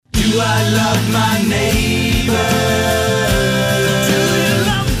I love my neighbor? Do you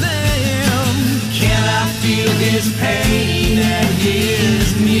love them? Can I feel his pain and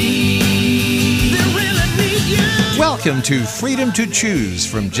his need? They really need you. Welcome to Freedom to Choose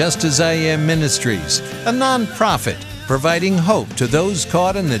from Just As I Am Ministries, a nonprofit providing hope to those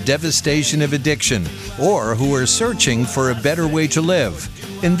caught in the devastation of addiction or who are searching for a better way to live.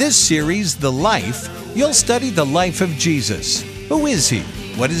 In this series, The Life, you'll study the life of Jesus. Who is he?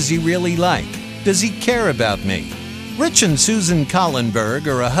 What is he really like? Does he care about me? Rich and Susan Collenberg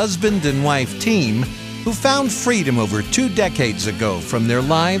are a husband and wife team who found freedom over 2 decades ago from their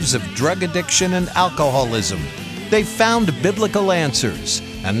lives of drug addiction and alcoholism. They found biblical answers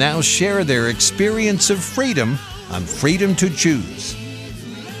and now share their experience of freedom on Freedom to Choose.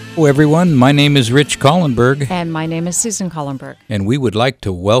 Hello, everyone. My name is Rich Collenberg. And my name is Susan Collenberg. And we would like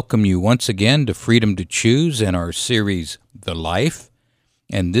to welcome you once again to Freedom to Choose and our series, The Life.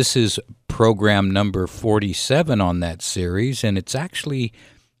 And this is program number 47 on that series, and it's actually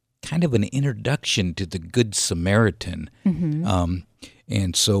kind of an introduction to the Good Samaritan. And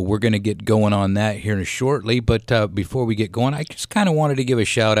so we're going to get going on that here shortly. But before we get going, I just kind of wanted to give a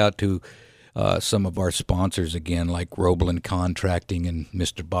shout-out to some of our sponsors again, like Roeblen Contracting and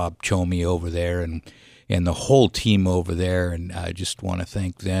Mr. Bob Chomey over there and the whole team over there. And I just want to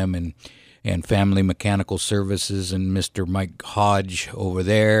thank them and Family Mechanical Services and Mr. Mike Hodge over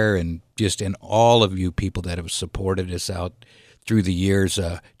there and all of you people that have supported us out through the years.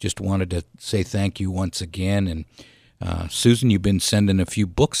 Just wanted to say thank you once again. And Susan, you've been sending a few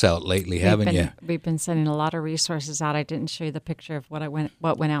books out lately, haven't you? We've been sending a lot of resources out. I didn't show you the picture of what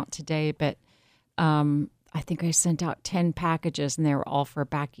went out today, but I think I sent out 10 packages, and they were all for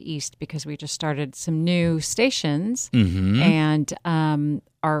back east because we just started some new stations, and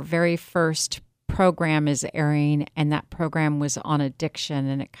our very first program is airing, and that program was on addiction,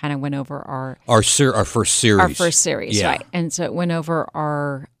 and it kind of went over our first series. Our first series, yeah. Right? And so it went over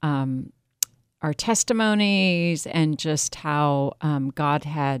our testimonies and just how God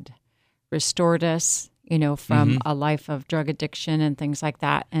had restored us, from a life of drug addiction and things like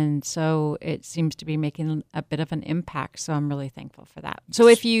that. And so it seems to be making a bit of an impact. So I'm really thankful for that. So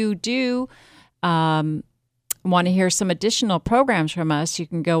if you do want to hear some additional programs from us, you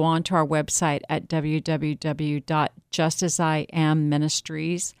can go on to our website at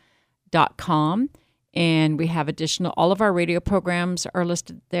www.justasiamministries.com. And we have all of our radio programs are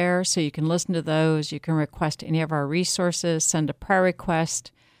listed there, so you can listen to those. You can request any of our resources, send a prayer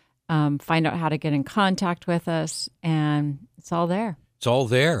request, find out how to get in contact with us, and it's all there. It's all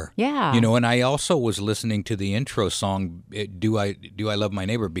there. Yeah. And I also was listening to the intro song, Do I Love My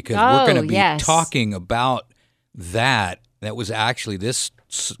Neighbor? Because we're going to be talking about that. That was actually this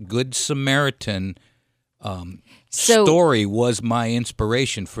Good Samaritan story was my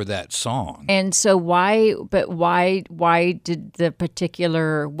inspiration for that song. And so why did the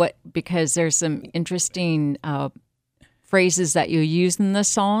particular, because there's some interesting phrases that you use in the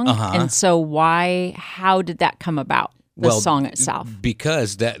song. And so how did that come about, the song itself?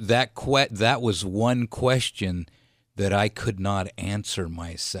 Because that was one question that I could not answer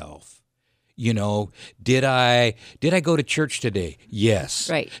myself. Did I go to church today? Yes.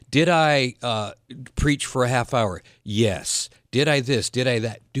 Right. Did I preach for a half hour? Yes. Did I this? Did I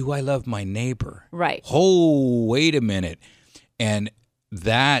that? Do I love my neighbor? Right. Oh, wait a minute. And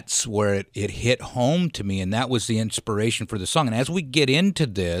that's where it hit home to me, and that was the inspiration for the song. And as we get into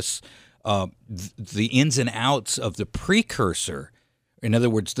this, the ins and outs of the precursor, in other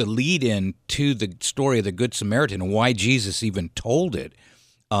words, the lead-in to the story of the Good Samaritan and why Jesus even told it,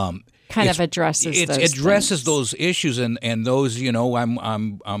 addresses those issues and those,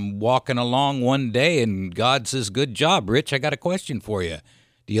 I'm walking along one day and God says, "Good job, Rich, I got a question for you.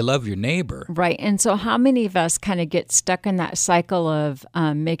 Do you love your neighbor?" Right. And so how many of us kind of get stuck in that cycle of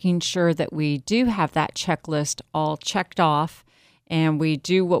making sure that we do have that checklist all checked off and we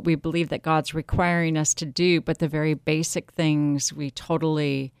do what we believe that God's requiring us to do, but the very basic things we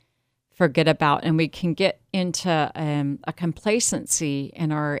totally forget about, and we can get into a complacency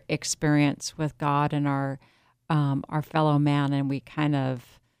in our experience with God and our fellow man, and we kind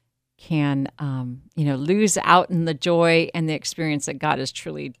of can lose out in the joy and the experience that God is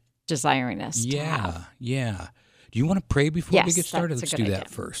truly desiring us to have. Yeah. Do you want to pray before we get started? That's Let's a do good that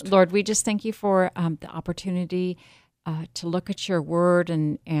idea. first. Lord, we just thank you for the opportunity to look at your word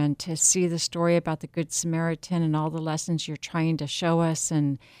and to see the story about the Good Samaritan and all the lessons you're trying to show us,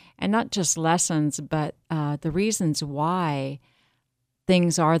 and not just lessons, but the reasons why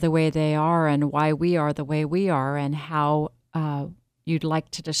things are the way they are and why we are the way we are, and how you'd like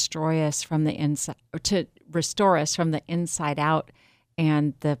to destroy us from the inside, or to restore us from the inside out,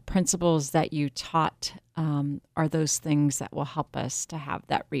 And the principles that you taught are those things that will help us to have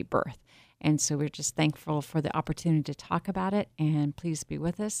that rebirth. And so we're just thankful for the opportunity to talk about it. And please be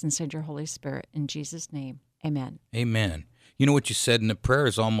with us and send your Holy Spirit. In Jesus' name, amen. Amen. You know what you said in the prayer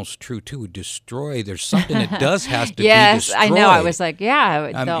is almost true, too. Destroy. There's something that does has to be Yes, destroyed. I know. I was like,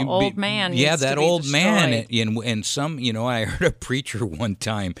 the old man Yeah, needs that to be old destroyed. man. And some, I heard a preacher one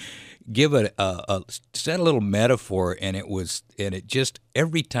time give said a little metaphor, and it just,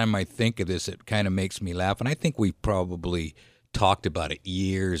 every time I think of this, it kind of makes me laugh. And I think we probably talked about it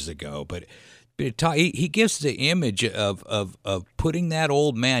years ago, but he gives the image of putting that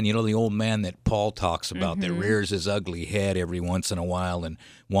old man, the old man that Paul talks about, that rears his ugly head every once in a while and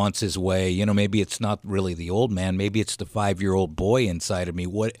wants his way. Maybe it's not really the old man. Maybe it's the 5-year-old boy inside of me.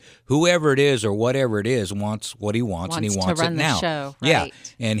 Whoever it is or whatever it is wants what he wants and he wants to run it now. The show, Yeah,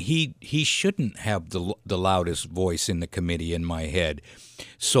 right. and he shouldn't have the loudest voice in the committee in my head.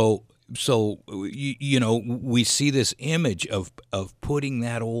 So we see this image of putting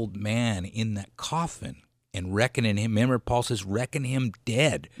that old man in that coffin and reckoning him. Remember, Paul says, reckon him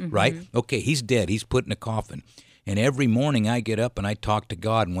dead, right? Okay, he's dead. He's put in a coffin. And every morning I get up and I talk to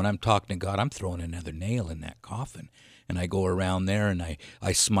God. And when I'm talking to God, I'm throwing another nail in that coffin. And I go around there and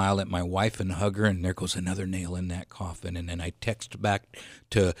I smile at my wife and hug her, and there goes another nail in that coffin. And then I text back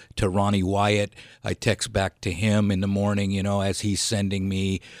to Ronnie Wyatt. I text back to him in the morning, as he's sending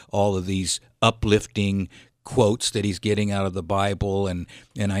me all of these uplifting quotes that he's getting out of the Bible. And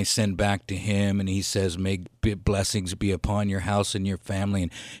I send back to him, and he says, may blessings be upon your house and your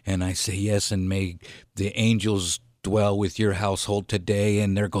family. And I say, yes, and may the angels dwell with your household today.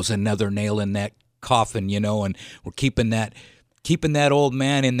 And there goes another nail in that coffin, and we're keeping that old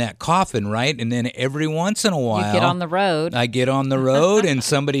man in that coffin, right? And then every once in a while, you get on the road. I get on the road, and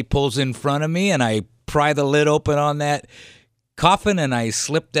somebody pulls in front of me, and I pry the lid open on that coffin, and I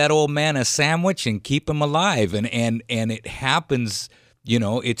slip that old man a sandwich and keep him alive. And it happens,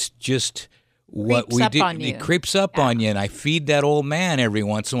 it's just what Creeps we up do. on you. It creeps up on you, and I feed that old man every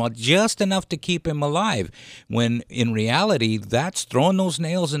once in a while, just enough to keep him alive. When in reality, that's throwing those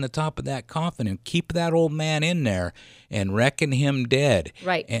nails in the top of that coffin and keep that old man in there and reckon him dead.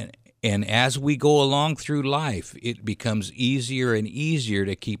 Right. And as we go along through life, it becomes easier and easier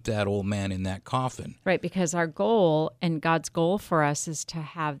to keep that old man in that coffin. Right, because our goal and God's goal for us is to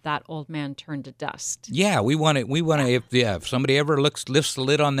have that old man turn to dust. Yeah, we want to. If somebody ever lifts the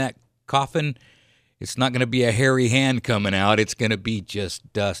lid on that coffin, it's not going to be a hairy hand coming out. It's going to be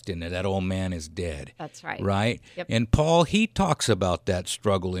just dust in it. That old man is dead. That's right. Right? Yep. And Paul, he talks about that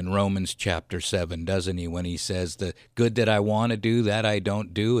struggle in Romans chapter 7, doesn't he? When he says, the good that I want to do, that I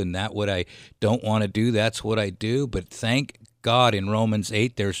don't do, and that what I don't want to do, that's what I do. But thank God in Romans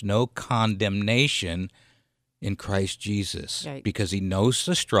 8, there's no condemnation in Christ Jesus, right, because he knows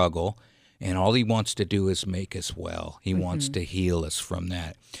the struggle. And all he wants to do is make us well. He wants to heal us from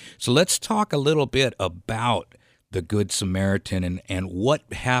that. So let's talk a little bit about the Good Samaritan and what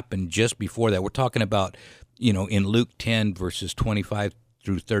happened just before that. We're talking about, in Luke 10, verses 25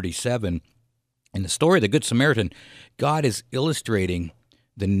 through 37. In the story of the Good Samaritan, God is illustrating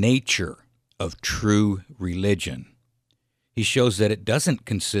the nature of true religion. He shows that it doesn't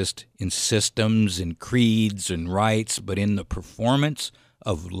consist in systems and creeds and rites, but in the performance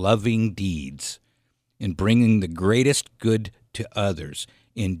of loving deeds, in bringing the greatest good to others,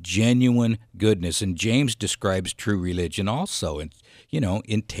 in genuine goodness. And James describes true religion also,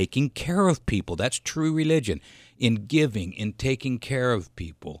 in taking care of people. That's true religion. In giving, in taking care of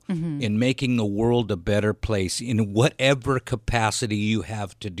people, in making the world a better place, in whatever capacity you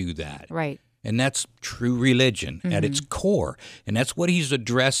have to do that. Right. And that's true religion at its core. And that's what he's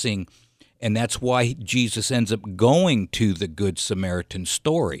addressing. And that's why Jesus ends up going to the Good Samaritan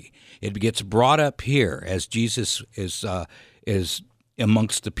story. It gets brought up here as Jesus is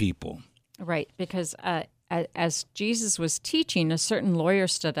amongst the people. Right, because as Jesus was teaching, a certain lawyer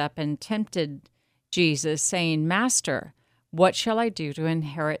stood up and tempted Jesus, saying, "Master, what shall I do to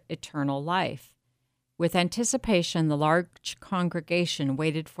inherit eternal life?" With anticipation, the large congregation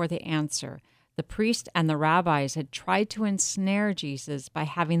waited for the answer. The priest and the rabbis had tried to ensnare Jesus by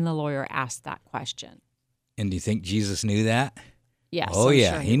having the lawyer ask that question. And do you think Jesus knew that? Yes. Oh, I'm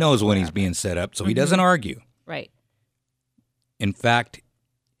yeah. sure He knows when was he's aware being set up, so he doesn't argue. Right. In fact,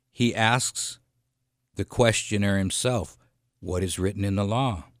 he asks the questioner himself, "What is written in the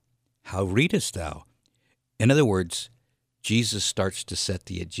law? How readest thou?" In other words, Jesus starts to set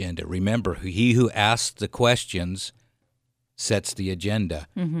the agenda. Remember, he who asks the questions sets the agenda.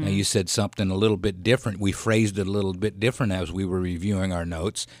 Now, you said something a little bit different. We phrased it a little bit different as we were reviewing our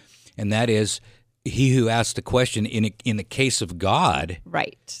notes, and that is he who asked the question in the case of God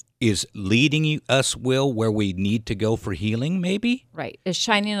Right. is leading us, Will, where we need to go for healing, maybe? Right. Is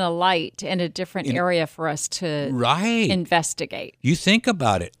shining a light in a different area for us to Right. investigate. You think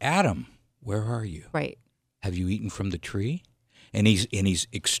about it. Adam, where are you? Right. Have you eaten from the tree? And he's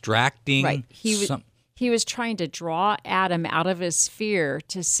extracting Right. He was trying to draw Adam out of his fear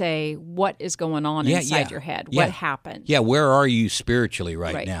to say, what is going on inside your head? Yeah. What happened? Yeah, where are you spiritually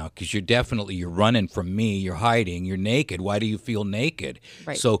right Right. now? Because you're running from me, you're hiding, you're naked. Why do you feel naked?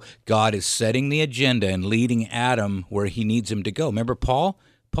 Right. So God is setting the agenda and leading Adam where he needs him to go. Remember Paul?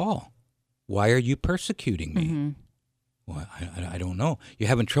 Paul, why are you persecuting me? Mm-hmm. Well, I don't know. You're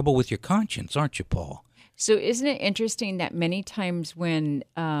having trouble with your conscience, aren't you, Paul? So isn't it interesting that many times when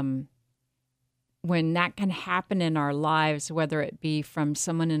that can happen in our lives, whether it be from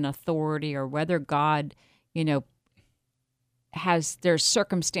someone in authority or whether God, there's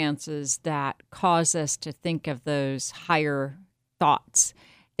circumstances that cause us to think of those higher thoughts,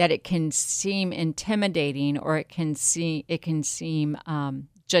 that it can seem intimidating or it can seem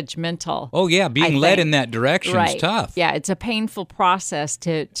judgmental. Oh, yeah, being led in that direction Right. is tough. Yeah, it's a painful process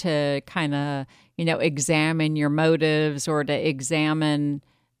to kind of, examine your motives or to examine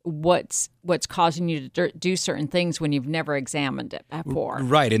what's causing you to do certain things when you've never examined it before.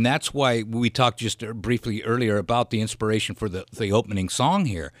 Right, and that's why we talked just briefly earlier about the inspiration for the opening song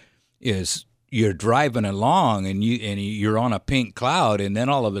here is you're driving along and you're on a pink cloud, and then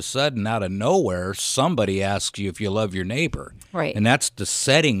all of a sudden, out of nowhere, somebody asks you if you love your neighbor. Right. And that's the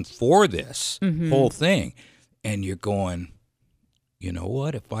setting for this whole thing. And you're going, you know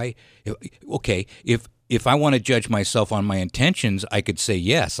what? If I want to judge myself on my intentions, I could say,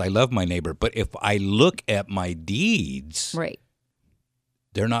 yes, I love my neighbor. But if I look at my deeds, Right.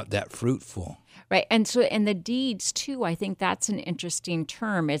 they're not that fruitful. Right. And so, and the deeds too, I think that's an interesting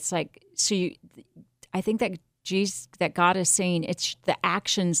term. It's like, I think that that God is saying it's the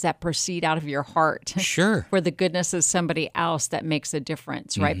actions that proceed out of your heart. Sure. For the goodness of somebody else that makes a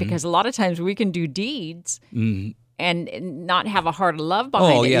difference, right? Because a lot of times we can do deeds and not have a heart of love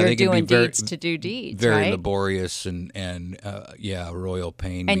behind it. You're You're doing deeds to do deeds, very right? laborious and royal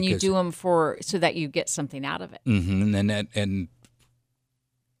pain. And you do them so that you get something out of it. And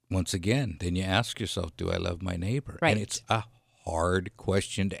once again, then you ask yourself, do I love my neighbor? Right. And it's a hard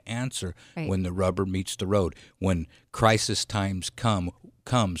question to answer Right. when the rubber meets the road. When crisis times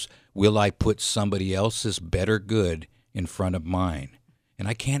comes, will I put somebody else's better good in front of mine? And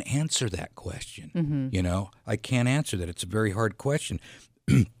I can't answer that question. I can't answer that. It's a very hard question.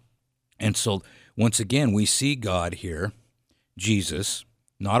 And so once again, we see God here, Jesus,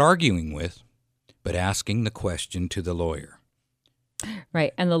 not arguing with, but asking the question to the lawyer.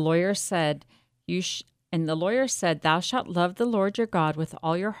 Right. And the lawyer said, thou shalt love the Lord your God with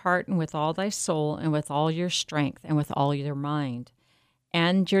all your heart and with all thy soul and with all your strength and with all your mind,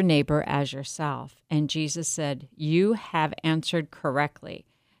 and your neighbor as yourself. And Jesus said, you have answered correctly.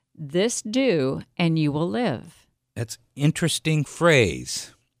 This do, and you will live. That's interesting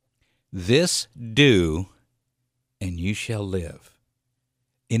phrase. This do, and you shall live.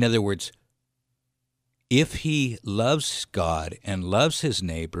 In other words, if he loves God and loves his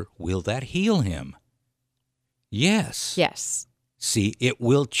neighbor, will that heal him? Yes. Yes. See, it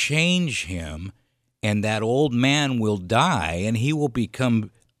will change him, and that old man will die, and he will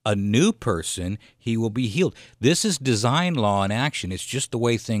become a new person. He will be healed. This is design law in action. It's just the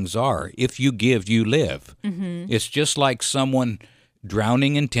way things are. If you give, you live. It's just like someone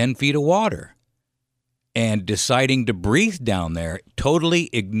drowning in 10 feet of water and deciding to breathe down there, totally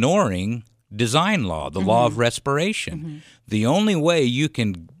ignoring design law, the law of respiration. The only way you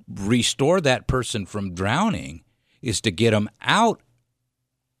can restore that person from drowning is to get them out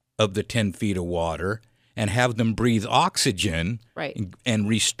of the 10 feet of water and have them breathe oxygen, Right. and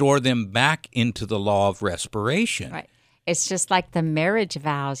restore them back into the law of respiration. Right. It's just like the marriage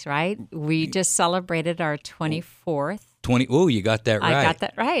vows, right? We just celebrated our 24th. You got that right. I got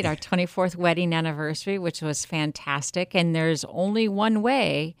that right. Our 24th wedding anniversary, which was fantastic. And there's only one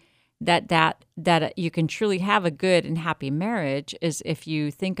way that you can truly have a good and happy marriage is if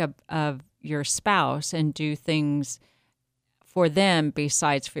you think of your spouse and do things for them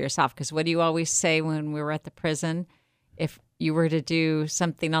besides for yourself. Because what do you always say when we were at the prison? If you were to do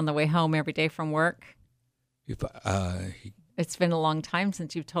something on the way home every day from work? It's been a long time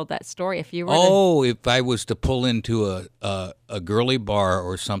since you've told that story. If you were if I was to pull into a girly bar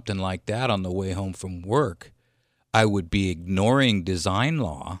or something like that on the way home from work, I would be ignoring design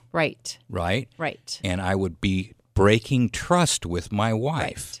law. Right. Right? Right. And I would be breaking trust with my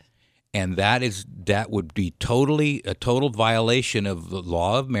wife. Right. And that would be a total violation of the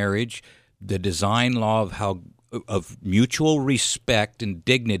law of marriage, the design law of mutual respect and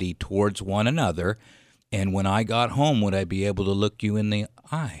dignity towards one another. And when I got home, would I be able to look you in the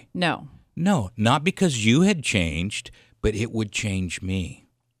eye? No. No, not because you had changed, but it would change me.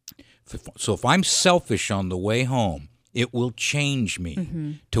 So if I'm selfish on the way home, it will change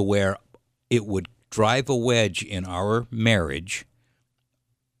me to where it would drive a wedge in our marriage.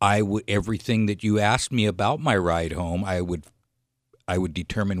 Everything that you asked me about my ride home, I would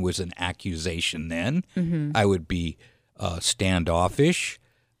determine was an accusation then. I would be standoffish.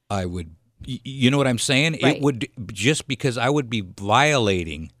 I would, you know what I'm saying? Right. It would, just because I would be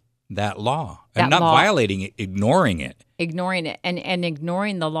violating that law. That And not law. violating it, ignoring it. Ignoring it and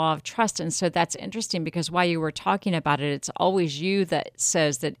ignoring the law of trust. And so that's interesting because while you were talking about it, it's always you that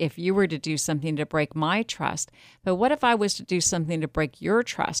says that if you were to do something to break my trust, but what if I was to do something to break your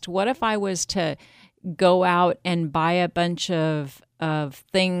trust? What if I was to go out and buy a bunch of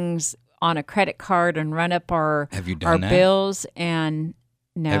things on a credit card and run up our Have you done that? bills and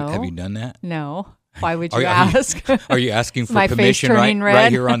no. Have you done that? No. Why would you Are you- ask? Are you asking for My face permission turning right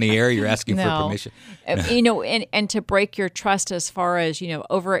red? here on the air? You're asking for No. permission? And to break your trust as far as,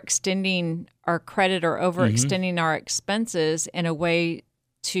 overextending our credit or overextending our expenses in a way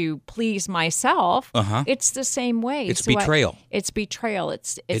to please myself, it's the same way. It's So betrayal. it's betrayal.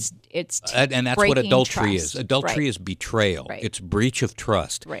 It's And that's what breaking adultery trust. is. Adultery Right. is betrayal. Right. It's breach of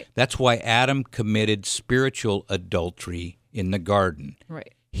trust. Right. That's why Adam committed spiritual adultery in the garden.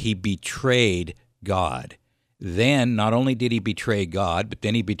 Right. He betrayed God. Then not only did he betray God, but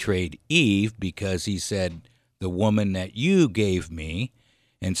then he betrayed Eve because he said, "The woman that you gave me,"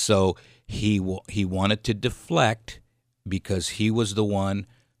 and so he wanted to deflect because he was the one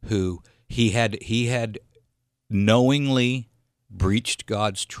who he had knowingly breached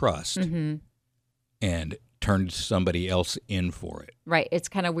God's trust and turned somebody else in for it. Right. It's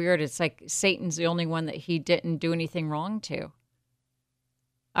kind of weird. It's like Satan's the only one that he didn't do anything wrong to.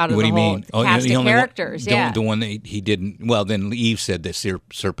 Out of What the do you whole mean? cast the of only characters, one, the one that he didn't. Well, then Eve said the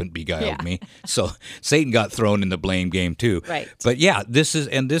serpent beguiled Yeah. me, so Satan got thrown in the blame game too. Right. But yeah, this is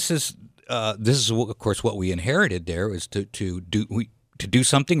of course what we inherited. There is to do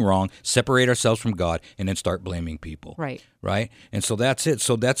something wrong, separate ourselves from God, and then start blaming people. Right. Right. And so that's it.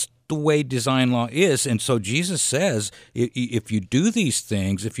 So that's the way design law is. And so Jesus says, if you do these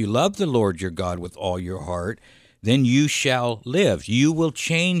things, if you love the Lord your God with all your heart, then you shall live. You will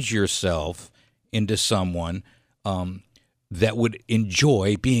change yourself into someone that would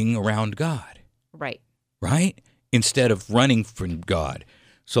enjoy being around God, Right. right? Instead of running from God.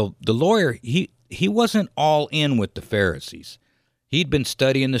 So the lawyer, he wasn't all in with the Pharisees. He'd been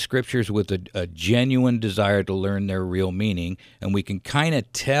studying the Scriptures with a genuine desire to learn their real meaning, and we can kind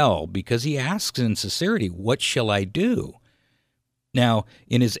of tell because he asks in sincerity, "What shall I do?" Now,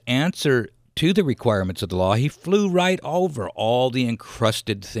 in his answer to the requirements of the law, he flew right over all the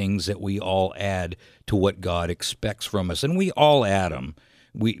encrusted things that we all add to what God expects from us. And we all add them.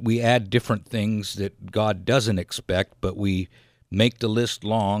 We add different things that God doesn't expect, but we make the list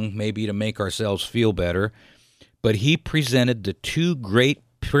long, maybe to make ourselves feel better. But he presented the two great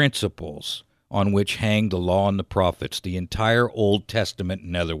principles on which hang the law and the prophets. The entire Old Testament,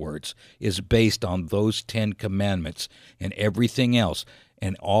 in other words, is based on those 10 commandments and everything else.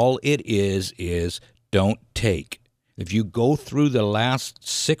 And all it is don't take. If you go through the last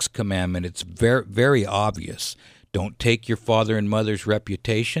 6 commandments, it's very, very obvious. Don't take your father and mother's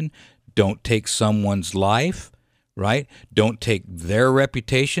reputation. Don't take someone's life, right? Don't take their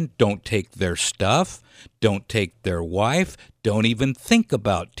reputation. Don't take their stuff. Don't take their wife. Don't even think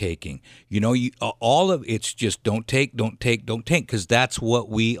about taking. All of it's just don't take, because that's what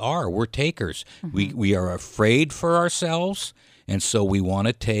we are. We're takers. We are afraid for ourselves. And so we want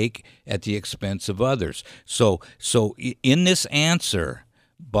to take at the expense of others. So in this answer,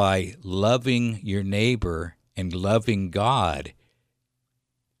 by loving your neighbor and loving God,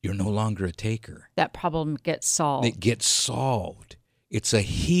 you're no longer a taker. That problem gets solved. It gets solved. It's a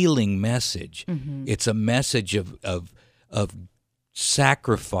healing message. It's a message of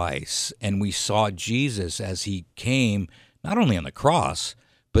sacrifice. And we saw Jesus as he came, not only on the cross,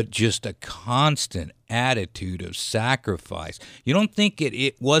 but just a constant attitude of sacrifice. You don't think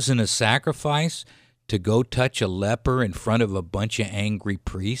it wasn't a sacrifice to go touch a leper in front of a bunch of angry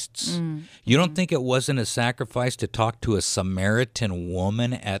priests? You don't think it wasn't a sacrifice to talk to a Samaritan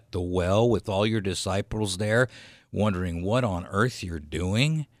woman at the well with all your disciples there, wondering what on earth you're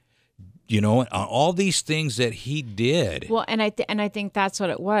doing? all these things that he did. Well, and I think that's what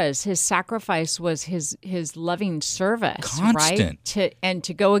it was. His sacrifice was his loving service, Constant. right?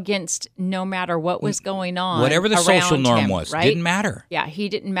 To go against no matter what was going on, Whatever the social around norm him, was, right? didn't matter. Yeah, he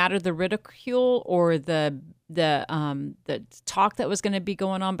didn't matter the ridicule or the talk that was going to be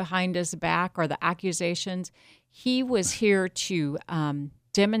going on behind his back or the accusations. He was here to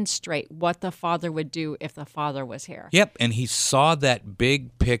demonstrate what the Father would do if the Father was here. Yep, and he saw that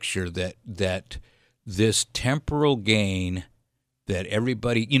big picture that this temporal gain that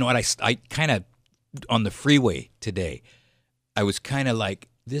everybody, and I kind of, on the freeway today, I was kind of like,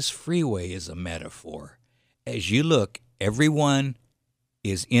 this freeway is a metaphor. As you look, everyone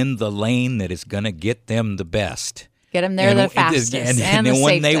is in the lane that is going to get them the best. Get them there the fastest and then the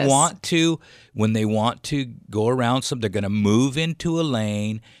when safest. when they want to go around they're going to move into a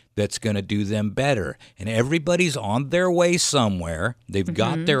lane that's going to do them better. And everybody's on their way somewhere. They've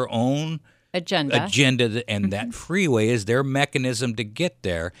got their own agenda, and that freeway is their mechanism to get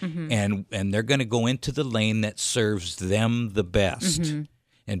there. And they're going to go into the lane that serves them the best.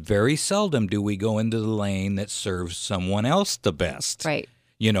 And very seldom do we go into the lane that serves someone else the best. Right.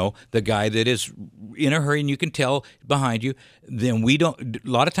 The guy that is in a hurry and you can tell behind you, then a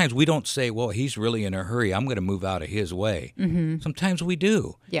lot of times we don't say, well, he's really in a hurry, I'm going to move out of his way. Sometimes we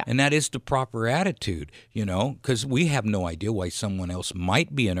do. Yeah. And that is the proper attitude, because we have no idea why someone else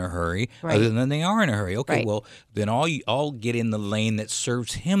might be in a hurry other than they are in a hurry. Okay, well, then I'll get in the lane that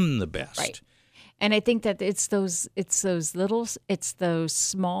serves him the best. Right. And I think that it's those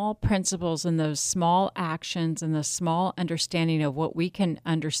small principles and those small actions and the small understanding of what we can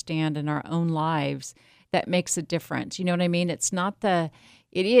understand in our own lives that makes a difference. You know what I mean? It's not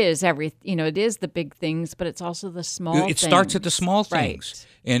it is the big things, but it's also the small things. It starts at the small things.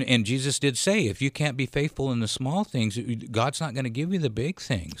 Right. And Jesus did say, if you can't be faithful in the small things, God's not going to give you the big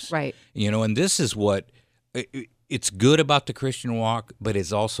things. Right. And this is what it's good about the Christian walk, but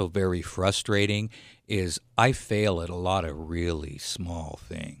it's also very frustrating, is I fail at a lot of really small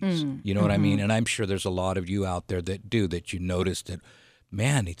things. You know what I mean? And I'm sure there's a lot of you out there that you notice that,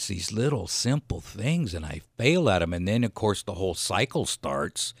 man, it's these little simple things, and I fail at them. And then, of course, the whole cycle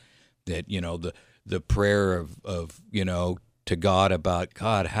starts that, the prayer of to God about,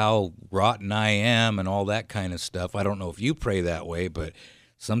 God, how rotten I am and all that kind of stuff. I don't know if you pray that way, but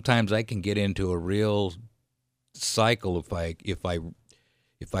sometimes I can get into a real cycle if I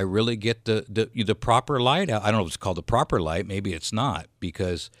really get the proper light out. I don't know if it's called the proper light. Maybe it's not,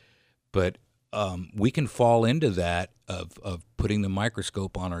 but we can fall into that of putting the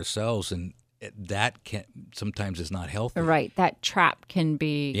microscope on ourselves, and that sometimes is not healthy. Right. That trap can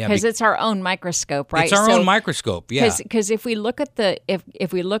be, because it's our own microscope, right? It's our own microscope. Yeah. Because if we look at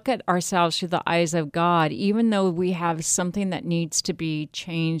if we look at ourselves through the eyes of God, even though we have something that needs to be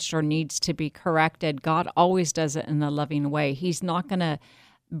changed or needs to be corrected, God always does it in a loving way. He's not going to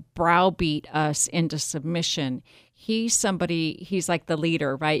browbeat us into submission. He's like the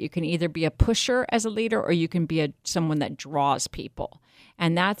leader, right? You can either be a pusher as a leader, or you can be someone that draws people.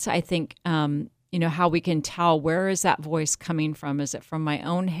 And that's, I think, how we can tell, where is that voice coming from? Is it from my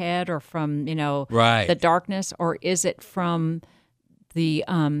own head, or from, the darkness, or is it from the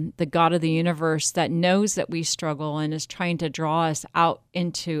God of the universe that knows that we struggle and is trying to draw us out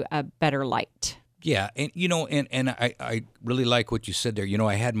into a better light? Yeah, and I really like what you said there.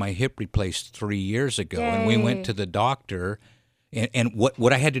 I had my hip replaced 3 years ago. Yay. And we went to the doctor, and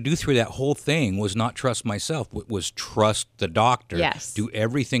what I had to do through that whole thing was not trust myself, was trust the doctor. Yes. Do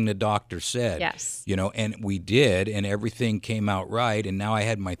everything the doctor said. Yes. And we did, and everything came out right, and now I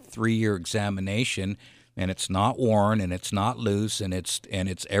had my 3-year examination, and it's not worn, and it's not loose, and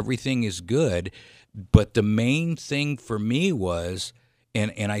it's everything is good. But the main thing for me was,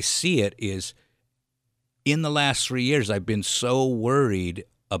 and I see it, is in the last 3 years, I've been so worried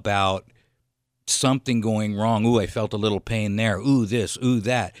about something going wrong. Ooh, I felt a little pain there. Ooh, this, ooh,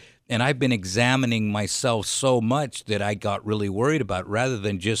 that. And I've been examining myself so much that I got really worried about, rather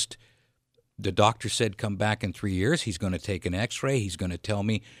than just, the doctor said, come back in 3 years. He's going to take an x-ray. He's going to tell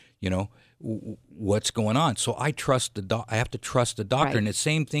me, what's going on. So I have to trust the doctor. Right. And the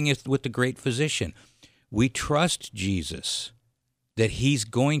same thing is with the great physician. We trust Jesus, that he's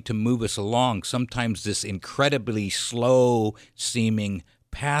going to move us along sometimes this incredibly slow-seeming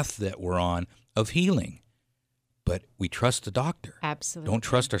path that we're on of healing. But we trust the doctor. Absolutely. Don't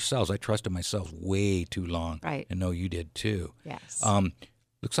trust ourselves. I trusted myself way too long. Right. And know you did too. Yes.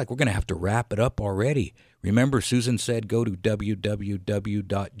 Looks like we're going to have to wrap it up already. Remember, Susan said go to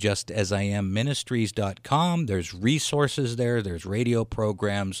www.justasiamministries.com. There's resources there. There's radio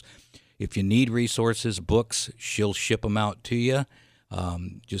programs. If you need resources, books, she'll ship them out to you.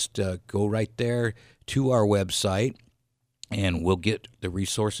 Just go right there to our website, and we'll get the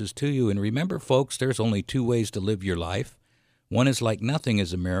resources to you. And remember, folks, there's only two ways to live your life. One is like nothing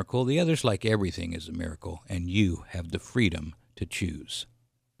is a miracle. The other's like everything is a miracle. And you have the freedom to choose.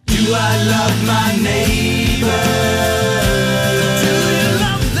 Do I love my neighbor? Do you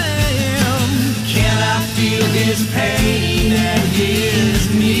love them? Can I feel his pain and his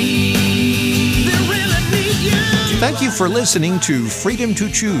need? They really need you. Thank you for listening to Freedom to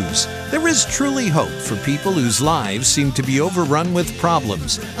Choose. There is truly hope for people whose lives seem to be overrun with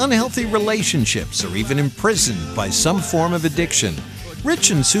problems, unhealthy relationships, or even imprisoned by some form of addiction.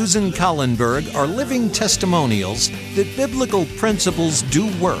 Rich and Susan Collenberg are living testimonials that biblical principles do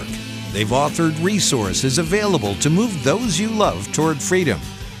work. They've authored resources available to move those you love toward freedom.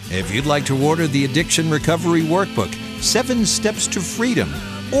 If you'd like to order the Addiction Recovery Workbook, 7 Steps to Freedom,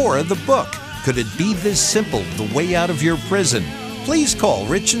 or the book, Could It Be This Simple, The Way Out of Your Prison? Please call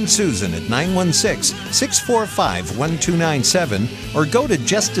Rich and Susan at 916-645-1297 or go to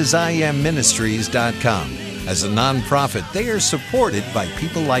justasIamministries.com. As a nonprofit, they are supported by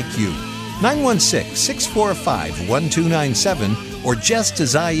people like you. 916-645-1297 or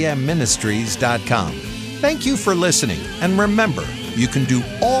justasIamministries.com. Thank you for listening, and remember, you can do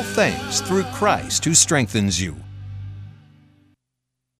all things through Christ who strengthens you.